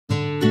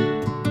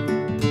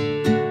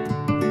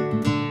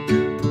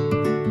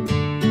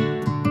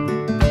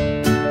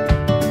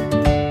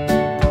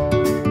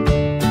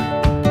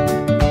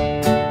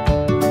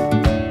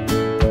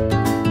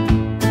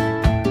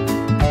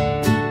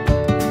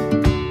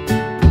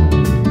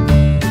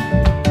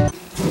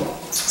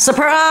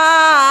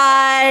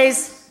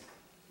Surprise!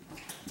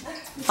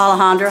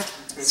 Alejandra,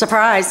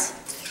 surprise.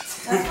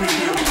 That's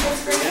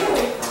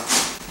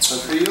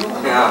for you?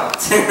 Yeah.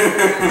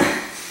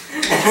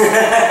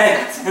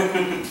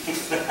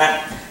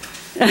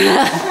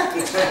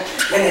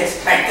 Didn't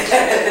expect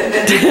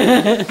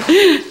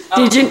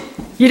it.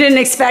 You didn't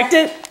expect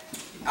it?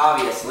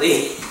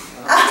 Obviously.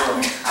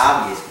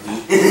 Obviously.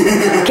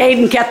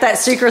 Caden kept that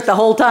secret the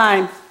whole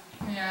time.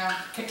 Yeah.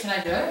 Can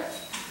I do it?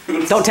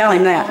 Don't tell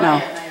him that,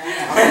 no.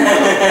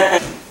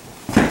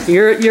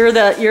 You're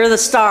the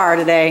star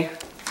today.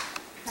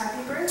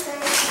 Happy birthday.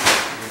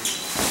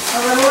 A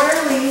little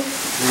early.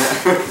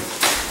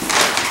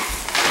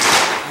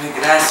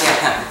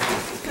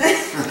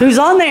 Gracias. Who's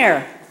on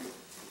there?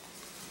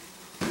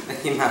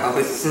 Mickey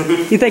Mouse.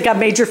 You think I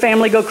made your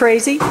family go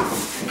crazy? Okay.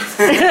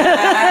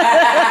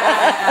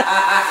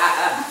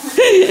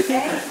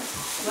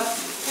 Look,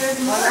 there's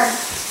more.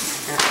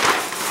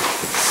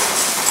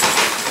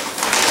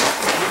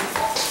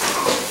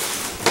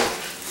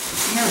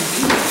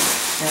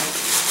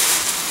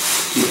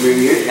 Keep your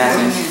ear. Yes.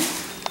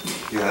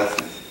 Yes.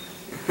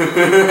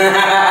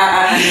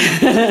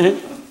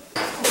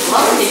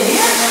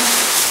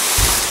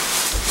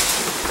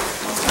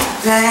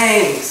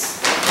 Thanks.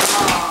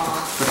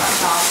 Oh,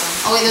 that's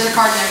awesome. Oh wait, there's a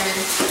card there,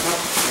 baby.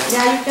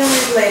 Yeah, you can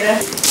read later.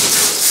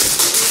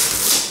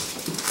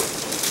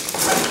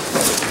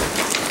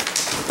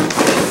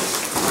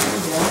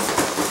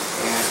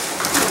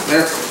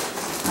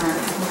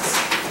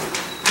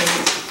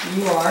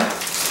 You are.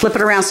 Flip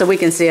it around so we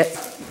can see it.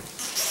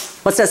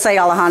 What's that say,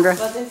 Alejandra?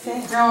 What's it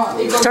say? No,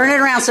 it goes. Turn it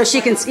around so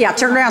she can, yeah,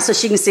 turn it around so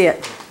she can see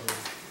it.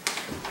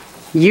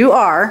 You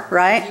are,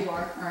 right? You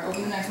are. Alright,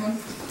 open the next one.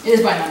 It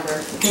is by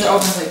number. Because it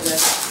opens like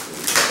this.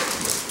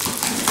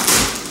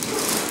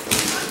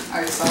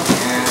 Alright, so.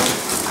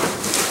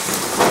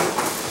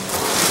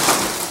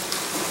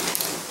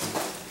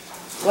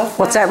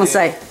 What's that one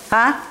say?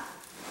 Huh?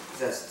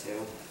 Just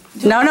two.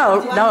 No,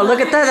 look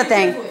at the other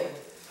thing.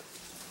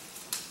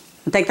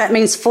 I think that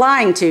means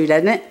flying to,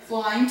 doesn't it?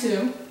 Flying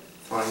to.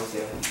 Flying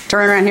two.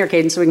 Turn around here,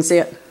 Caden, so we can see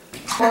it.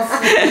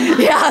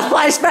 Yeah,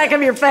 flashback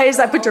of your face.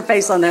 I put your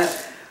face on there.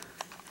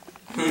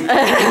 Flying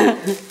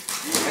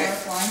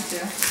to.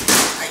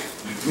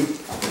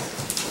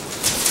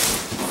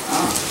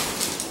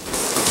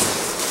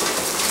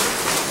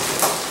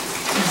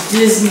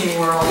 Disney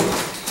World.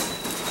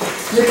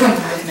 You're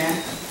coming with me.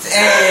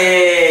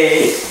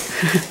 Hey!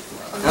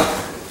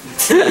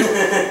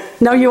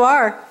 No, you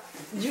are.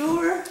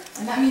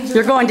 And that means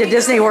You're going to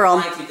Disney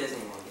World. Flying to Disney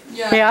World.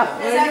 Yeah. Yeah.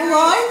 Is that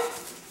going?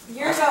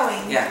 You're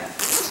going. Yeah.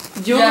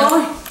 You're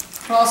going.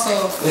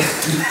 Also,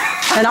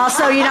 And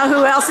also, you know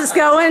who else is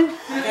going?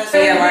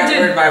 Yeah,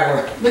 word by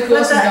word. look who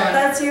else is going.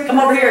 That's your. Come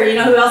over here. You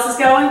know who else is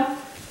going?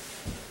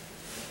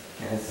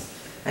 Yes.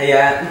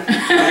 Yeah.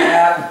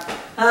 Yeah.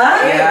 Huh?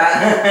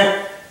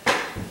 Yeah.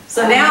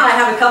 So now I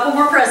have a couple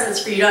more presents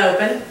for you to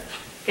open.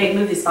 Okay,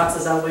 move these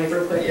boxes out of the way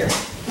real quick.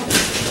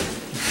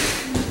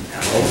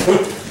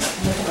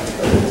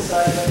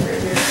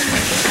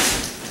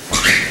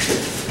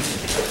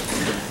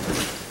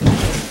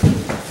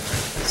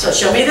 So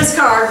show me this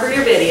card for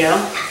your video.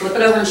 Flip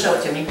it over and show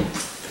it to me.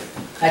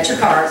 That's your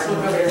card. Flip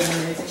it over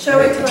here. Show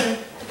it to me.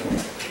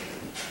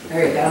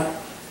 There you go.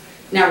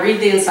 Now read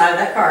the inside of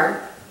that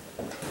card.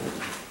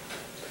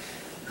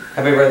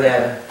 Happy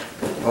birthday,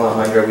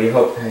 Alejandra. We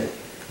hope that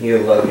you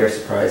love your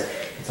surprise.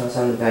 It's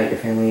awesome that your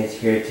family is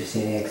here to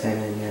see the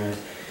excitement in your eyes.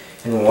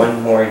 And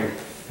one more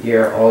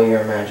year, all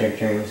your magic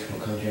dreams will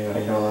come true.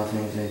 I know all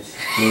things that's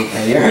neat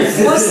and yours.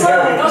 Go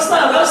slow, go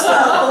slow, go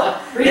slow.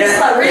 Read it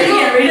slow, read it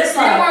again, read it Read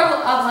slow. more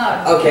out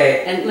loud. Okay.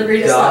 And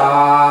read it slow.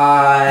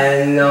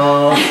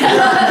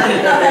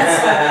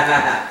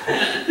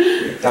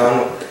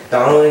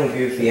 Donald and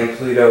Goofy and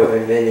Pluto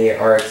and Minnie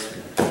are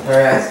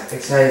as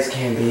excited as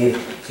can be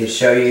to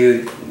show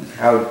you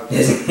how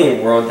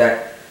Disney World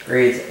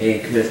decorates a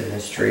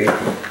Christmas tree.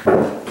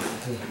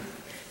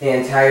 The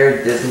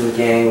entire Disney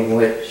gang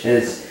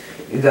wishes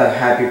the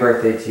happy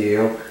birthday to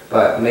you,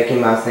 but Mickey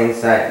Mouse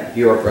thinks that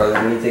your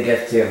brother needs a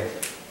gift too.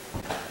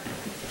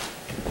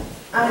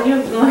 Are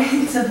you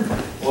going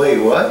to? Wait,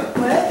 what?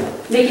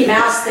 What? Mickey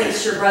Mouse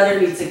thinks your brother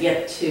needs a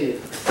gift too.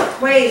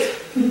 Wait.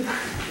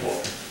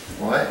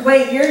 What?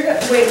 Wait. Wait.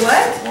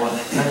 What? What?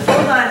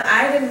 Hold on.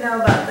 I didn't know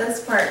about this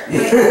part.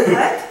 Wait.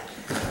 What?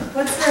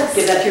 What's Give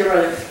this? that to your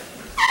brother.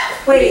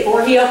 Wait.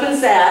 Before he opens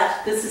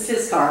that, this is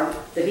his card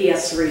that he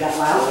has to read out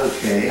loud.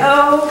 Okay.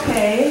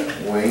 Okay.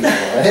 Wait,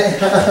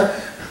 what?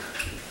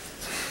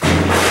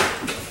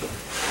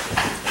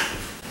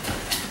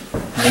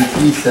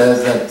 Mickey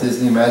says that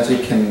Disney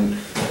Magic can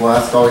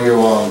last all year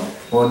long.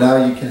 Well, now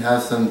you can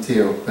have some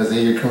too, because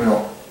you're coming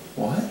out.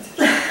 What?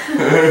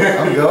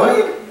 I'm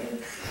going?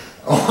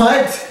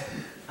 What?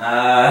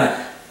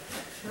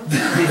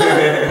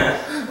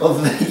 Well,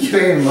 thank you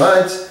very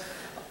much.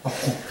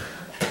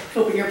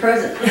 Open your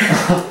present. I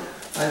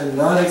did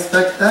not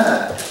expect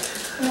that.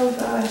 Oh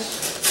gosh.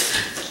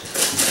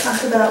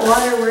 Talk about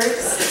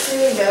waterworks.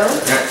 There you go.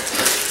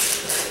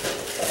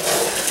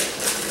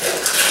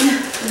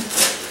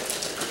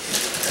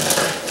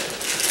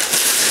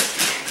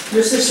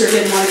 Your sister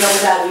didn't want to go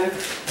without you.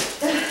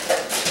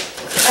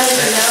 I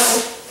didn't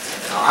know.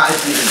 Oh, I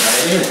see the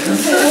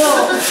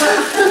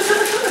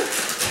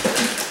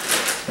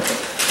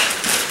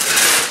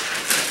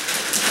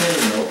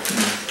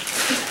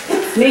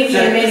Mickey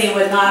and Minnie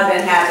would not have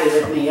been happy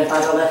with me if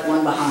I'd have left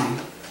one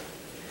behind.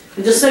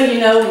 And just so you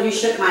know, when you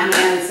shook my hand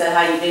and said,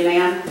 "How you do,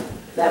 ma'am?"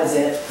 That was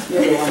it.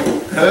 You're the one.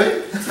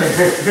 Hey?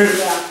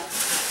 Yeah.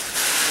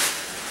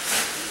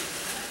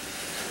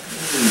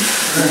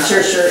 It's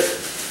your shirt.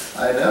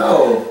 I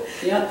know.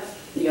 Yep.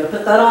 You gotta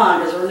put that on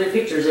because we're gonna do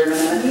pictures here in a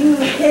minute. You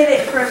hid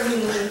it from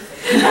me.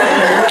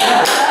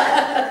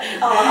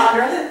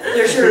 Alejandra,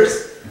 there's yours.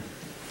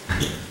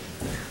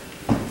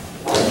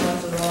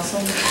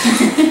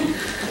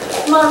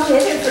 Mom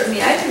hid it from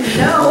me. I didn't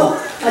know.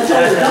 I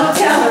told her, don't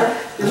tell her.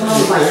 Your mom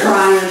was like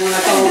crying when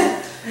I told her.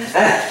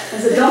 I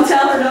said, don't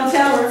tell her, don't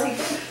tell her.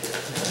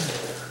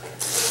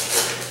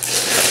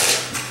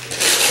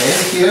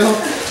 Thank you.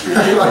 I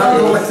don't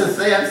know what to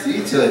say. I'm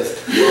speechless.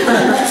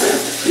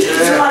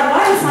 You're like,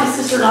 why is my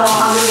sister not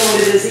Alejandra going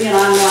to Disney? And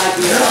I'm like,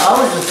 Yeah, I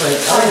was just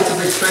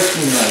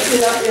expecting like,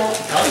 yeah.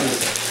 I was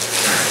just.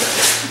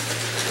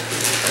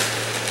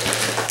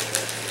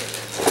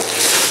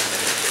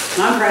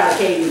 I'm proud of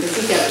Katie because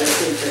he kept it a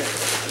secret.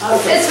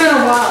 Okay. It's been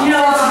a while. You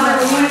know, when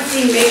we went to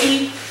see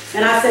Mickey,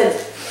 and I said,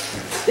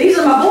 these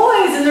are my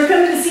boys, and they're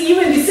coming to see you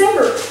in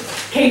December.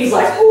 Katie's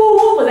like,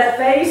 ooh, with that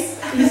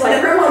face. He's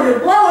like, Grandma, you're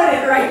blowing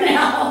it right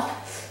now.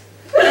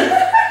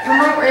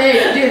 Remember,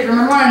 hey, dude,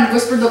 remember when I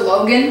whispered to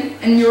Logan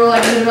and you were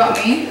like, is it about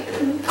me?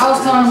 I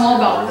was telling him all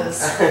about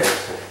this.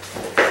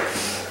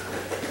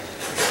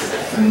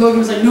 And Logan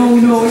was like, no,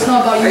 it's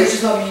not about you, it's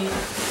just about me.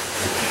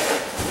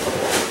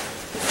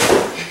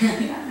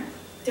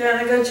 Do you want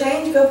to go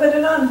change? Go put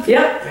it on.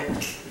 Yep.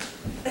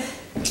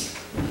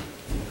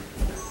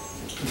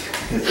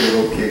 His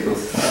little giggle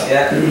style.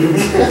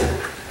 Yeah.